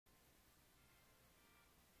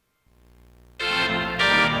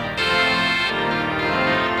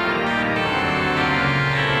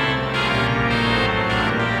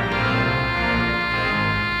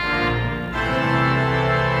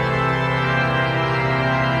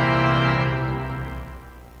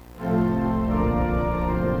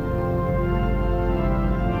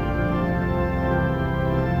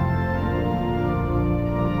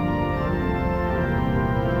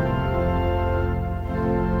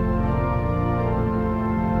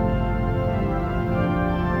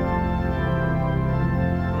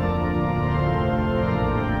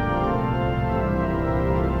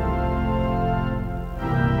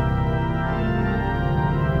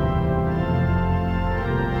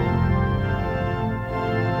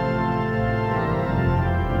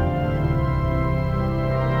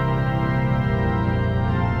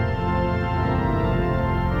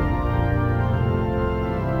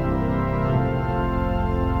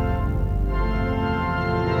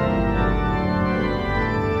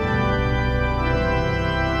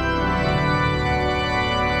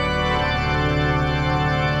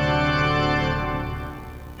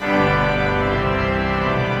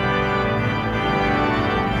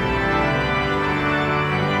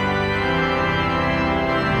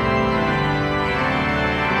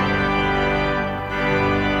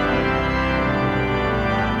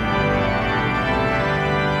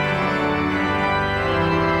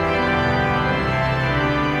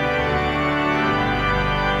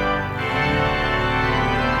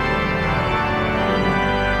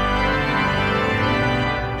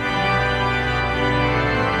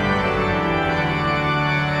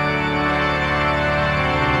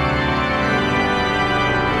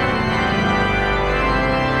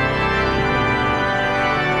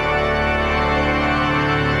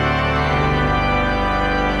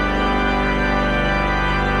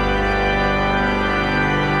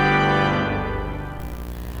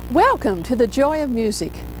Welcome to the Joy of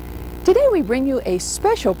Music. Today we bring you a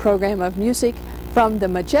special program of music from the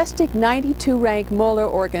majestic 92-rank Moeller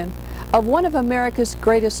organ of one of America's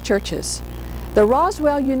greatest churches, the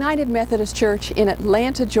Roswell United Methodist Church in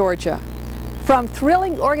Atlanta, Georgia. From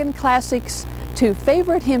thrilling organ classics to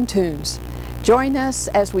favorite hymn tunes, join us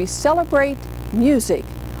as we celebrate music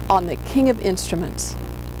on the King of Instruments.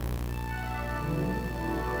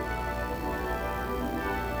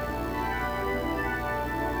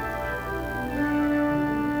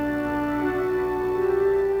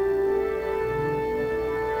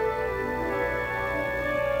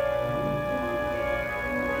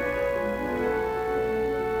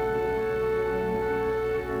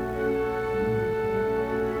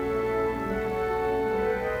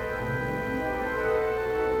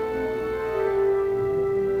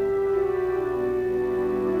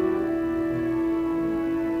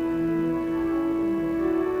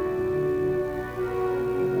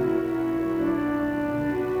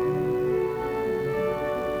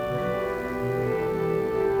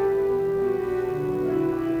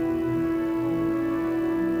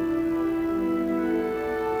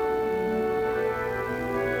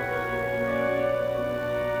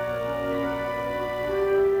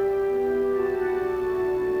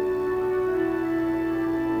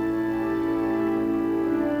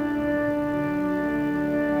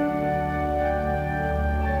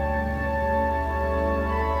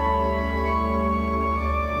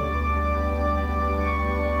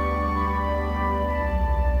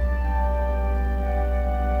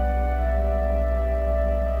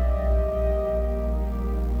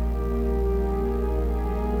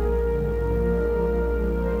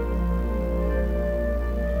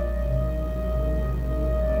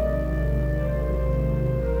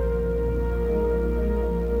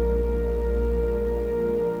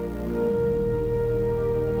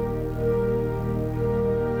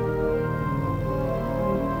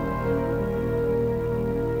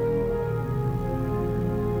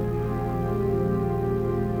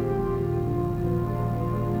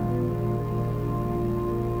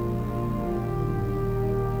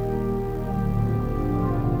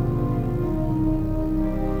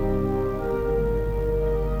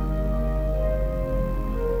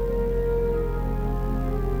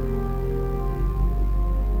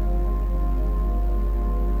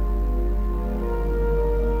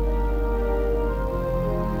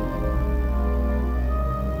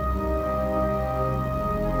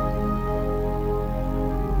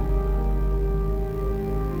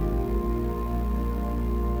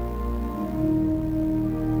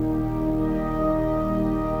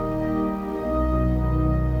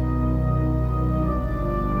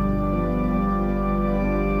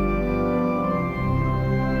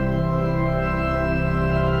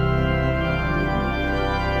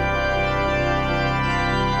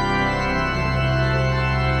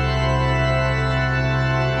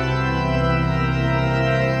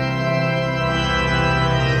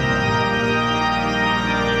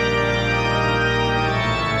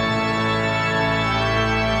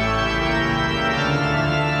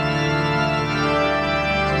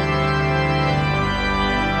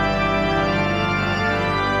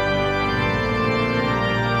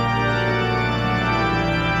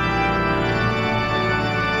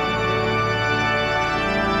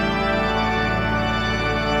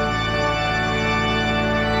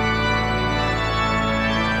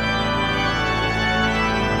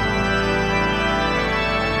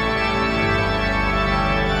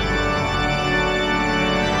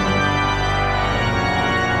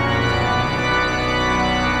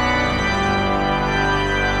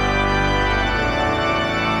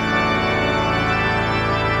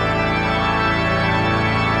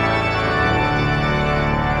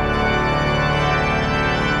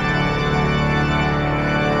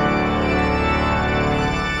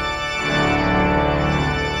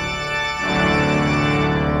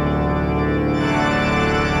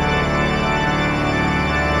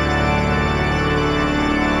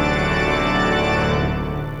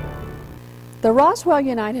 The Roswell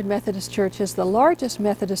United Methodist Church is the largest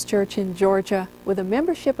Methodist church in Georgia with a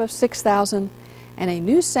membership of 6,000 and a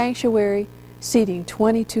new sanctuary seating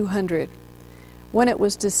 2,200. When it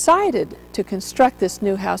was decided to construct this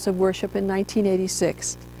new house of worship in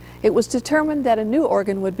 1986, it was determined that a new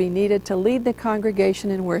organ would be needed to lead the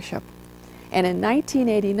congregation in worship. And in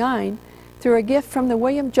 1989, through a gift from the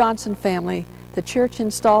William Johnson family, the church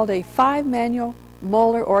installed a 5-manual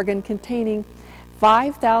Moeller organ containing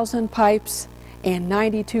 5,000 pipes and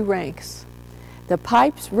 92 ranks. The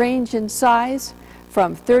pipes range in size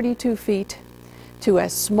from 32 feet to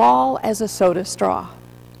as small as a soda straw.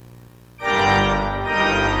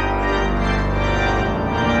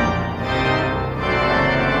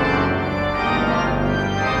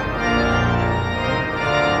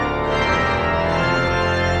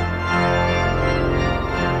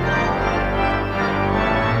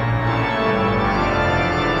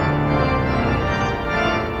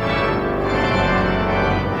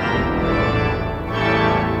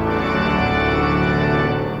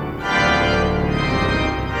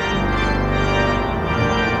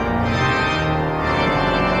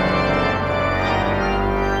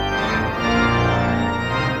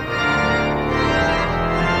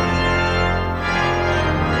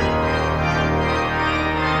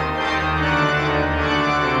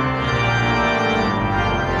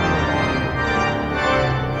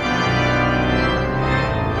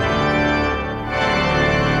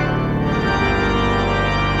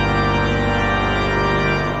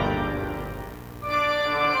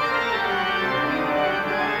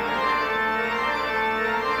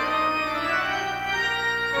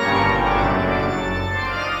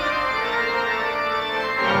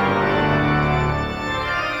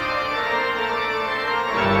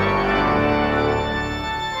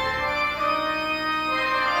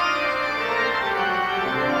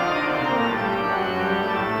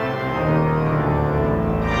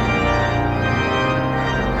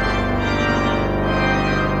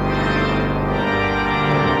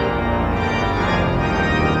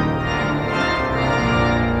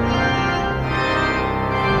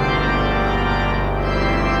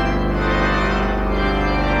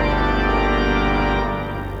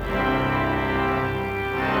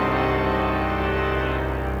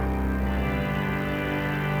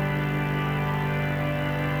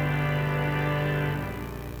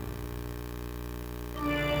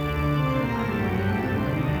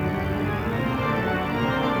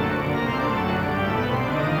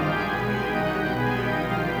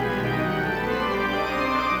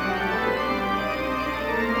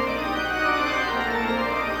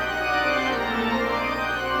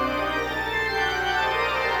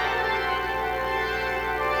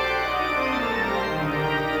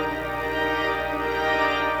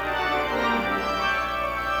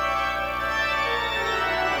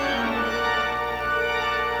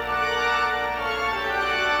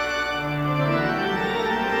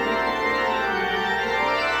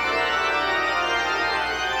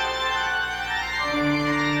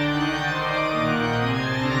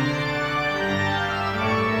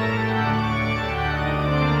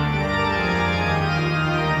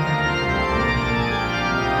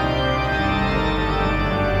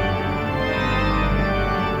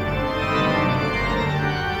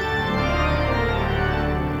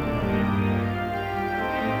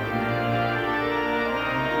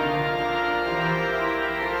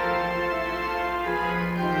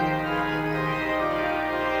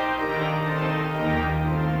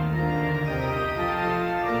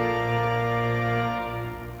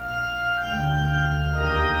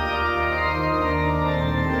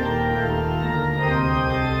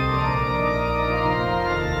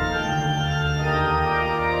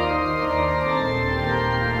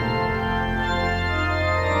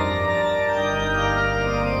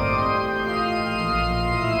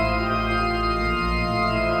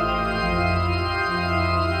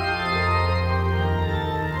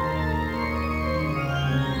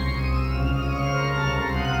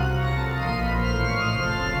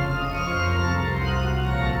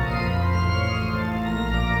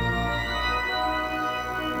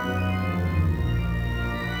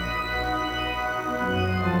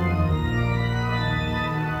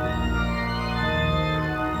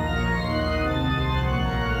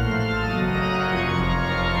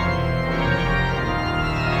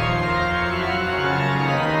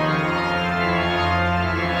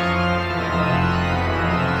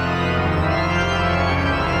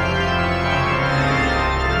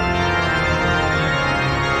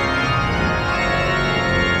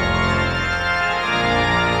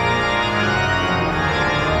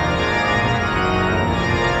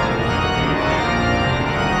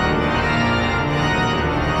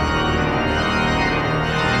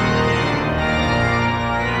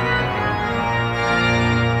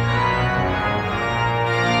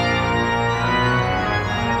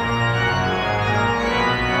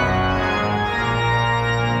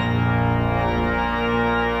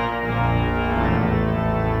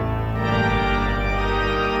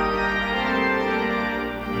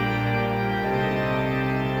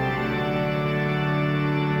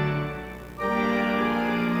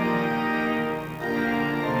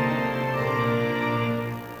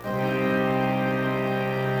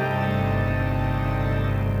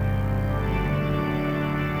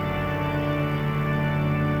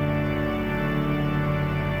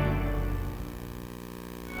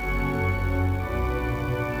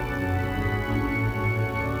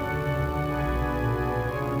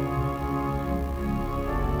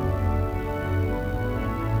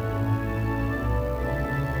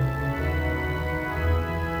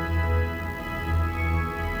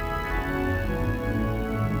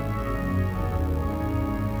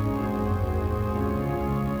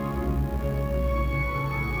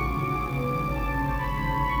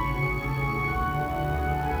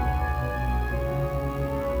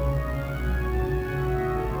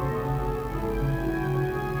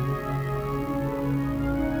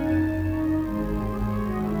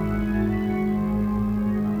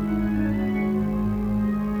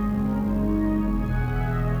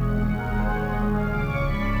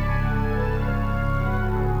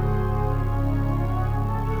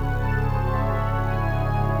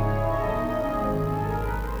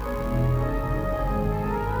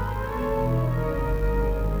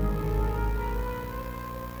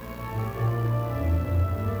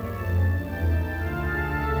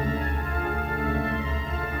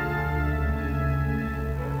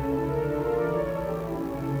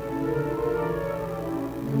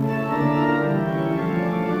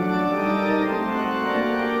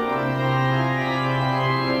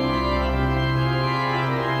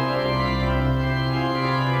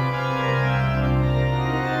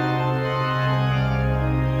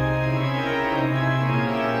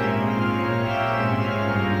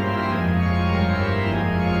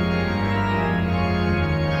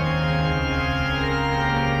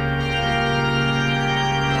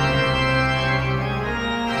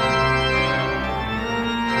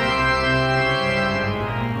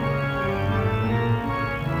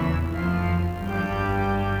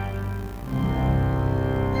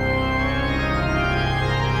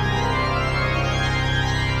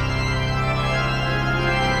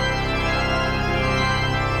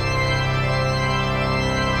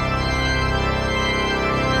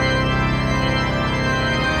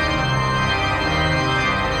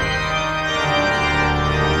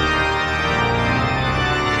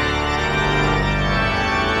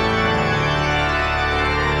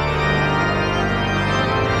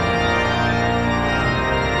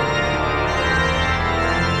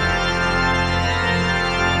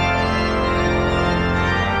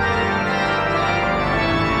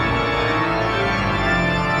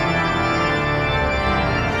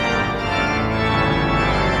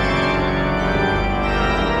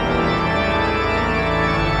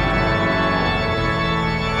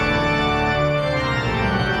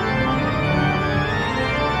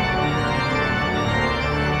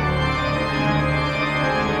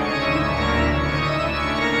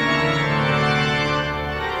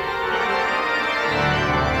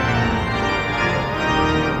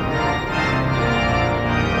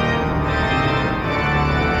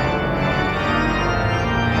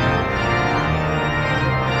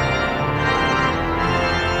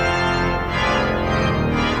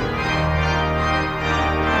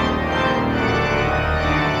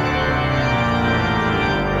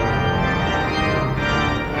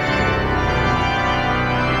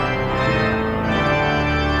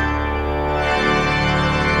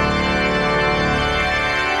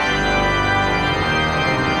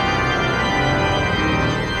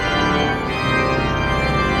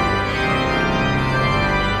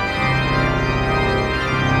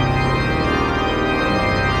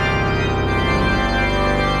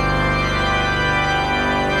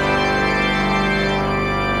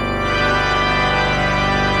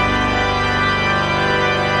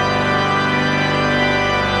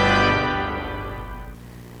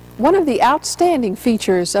 One of the outstanding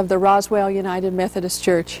features of the Roswell United Methodist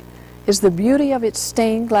Church is the beauty of its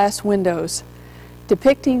stained glass windows,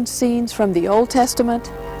 depicting scenes from the Old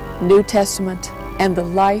Testament, New Testament, and the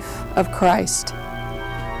life of Christ.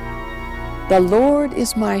 The Lord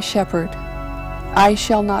is my shepherd, I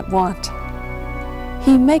shall not want.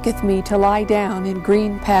 He maketh me to lie down in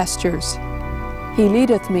green pastures. He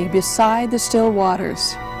leadeth me beside the still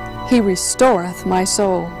waters. He restoreth my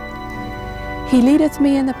soul. He leadeth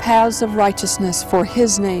me in the paths of righteousness for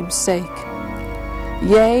his name's sake.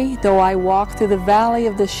 Yea, though I walk through the valley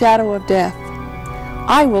of the shadow of death,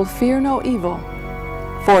 I will fear no evil,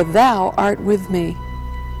 for thou art with me.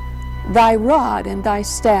 Thy rod and thy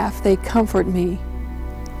staff, they comfort me.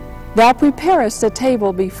 Thou preparest a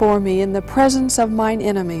table before me in the presence of mine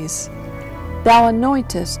enemies. Thou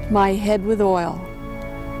anointest my head with oil.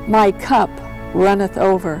 My cup runneth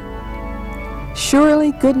over.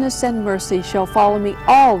 Surely goodness and mercy shall follow me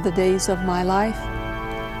all the days of my life,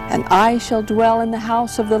 and I shall dwell in the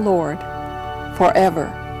house of the Lord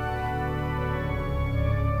forever.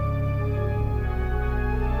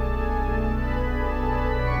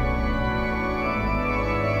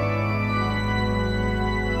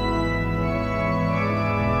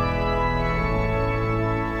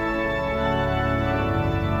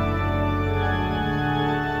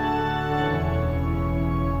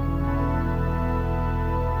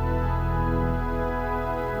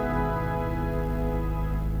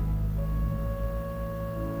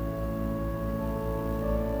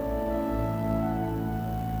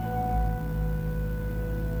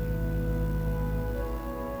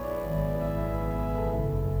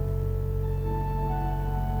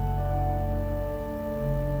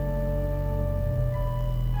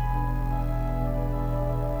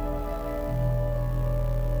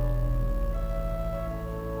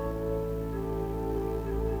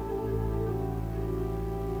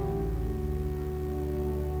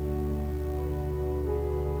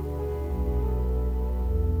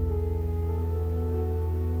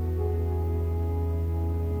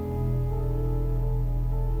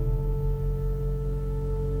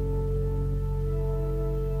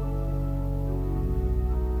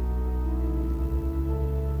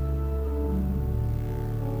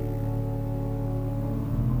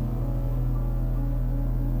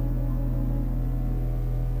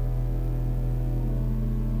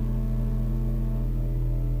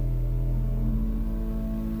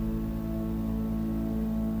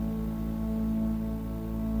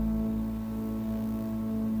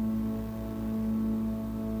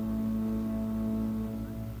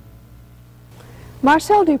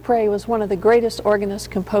 Marcel Dupre was one of the greatest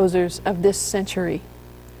organist composers of this century.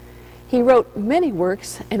 He wrote many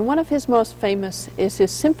works, and one of his most famous is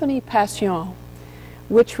his Symphonie Passion,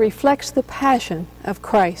 which reflects the passion of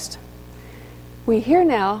Christ. We hear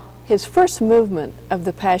now his first movement of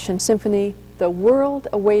the Passion Symphony, The World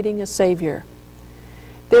Awaiting a Savior.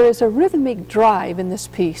 There is a rhythmic drive in this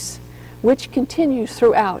piece, which continues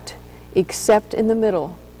throughout, except in the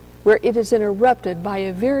middle, where it is interrupted by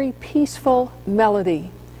a very peaceful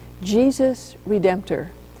melody, Jesus Redemptor.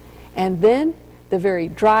 And then the very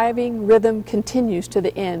driving rhythm continues to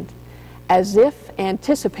the end, as if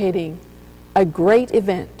anticipating a great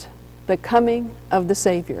event, the coming of the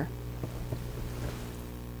Savior.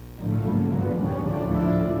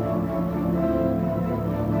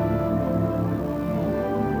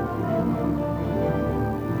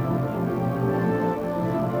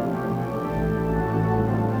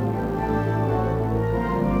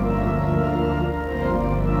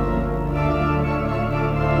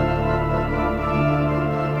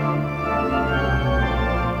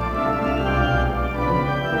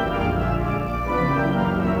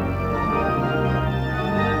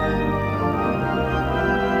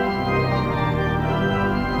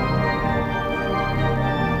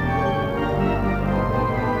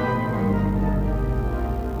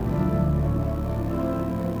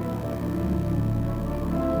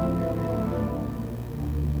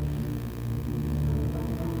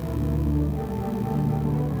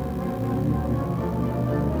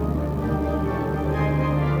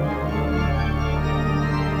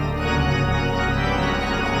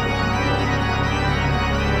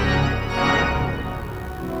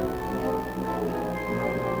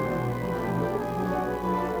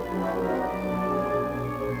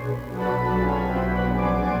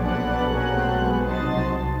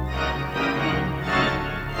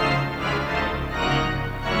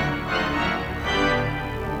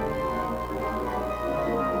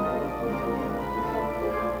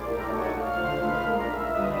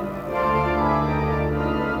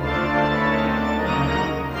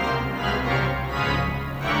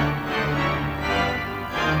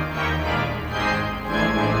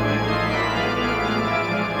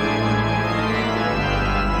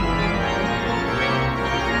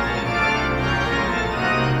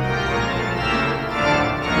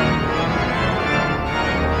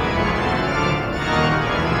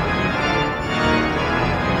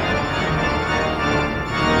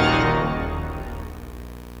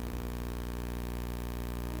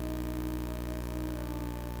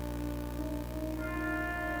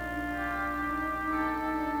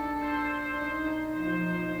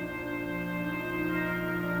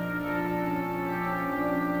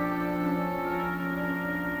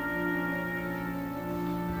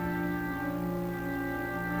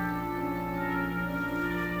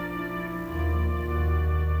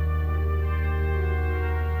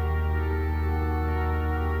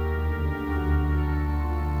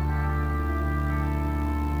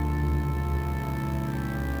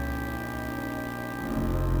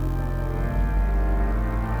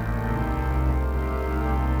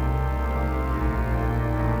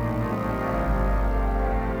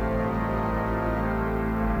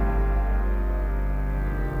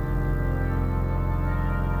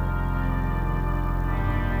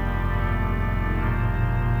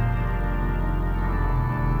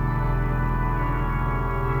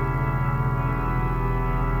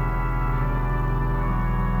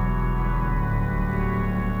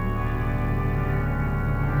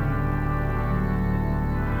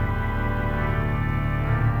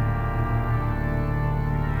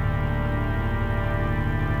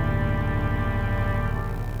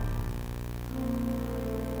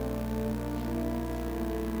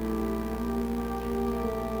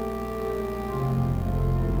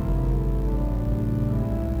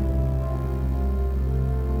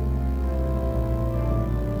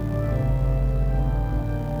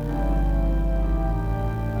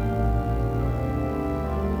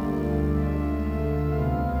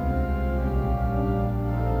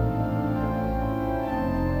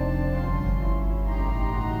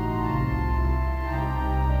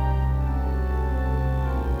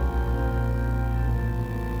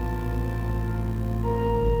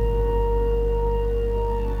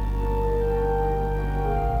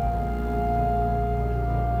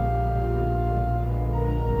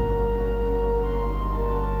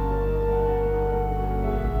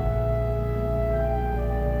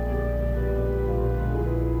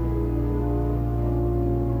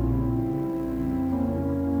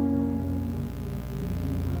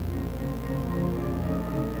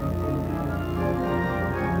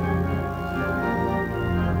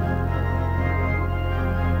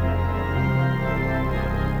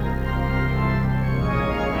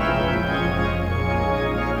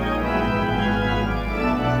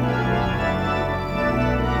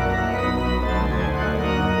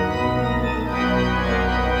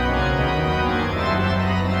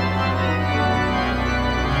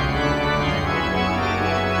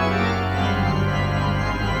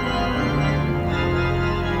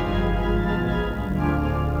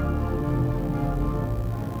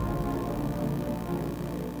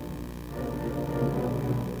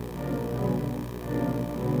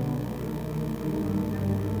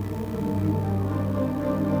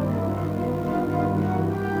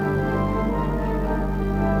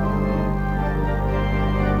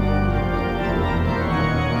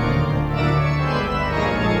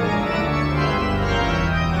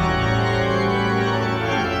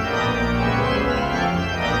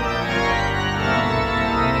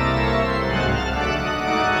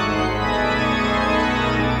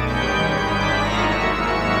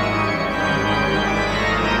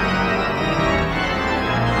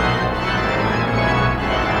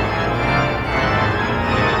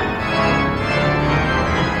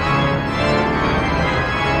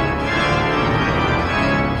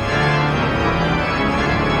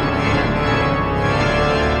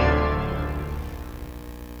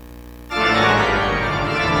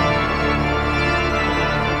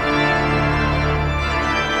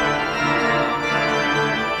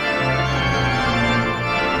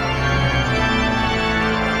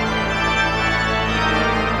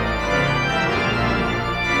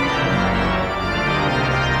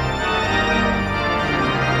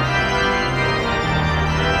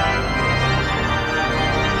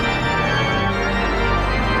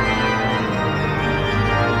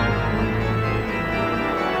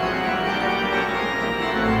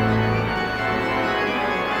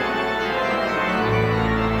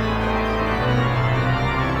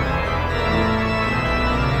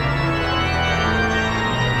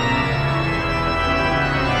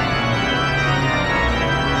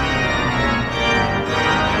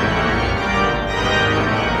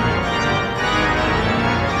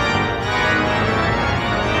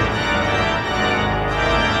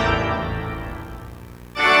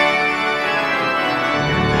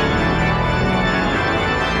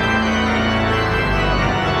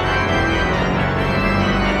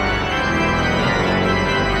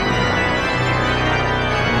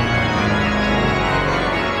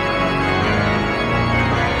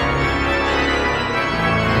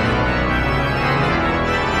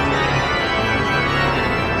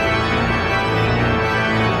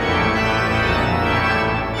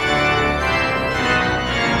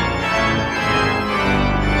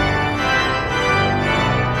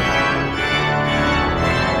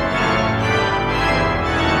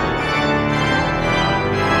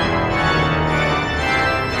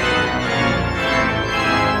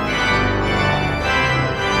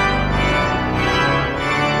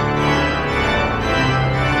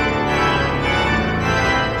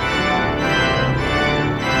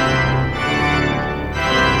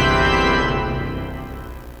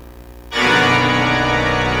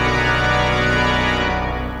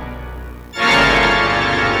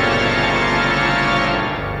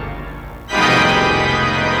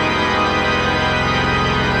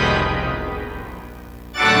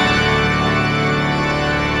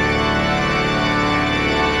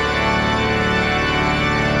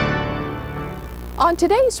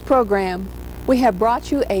 today's program, we have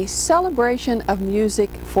brought you a celebration of music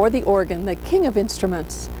for the organ, the King of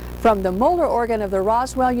Instruments, from the Moeller organ of the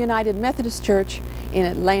Roswell United Methodist Church in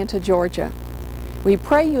Atlanta, Georgia. We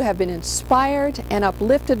pray you have been inspired and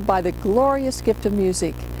uplifted by the glorious gift of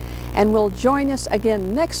music, and will join us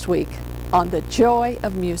again next week on The Joy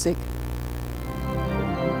of Music.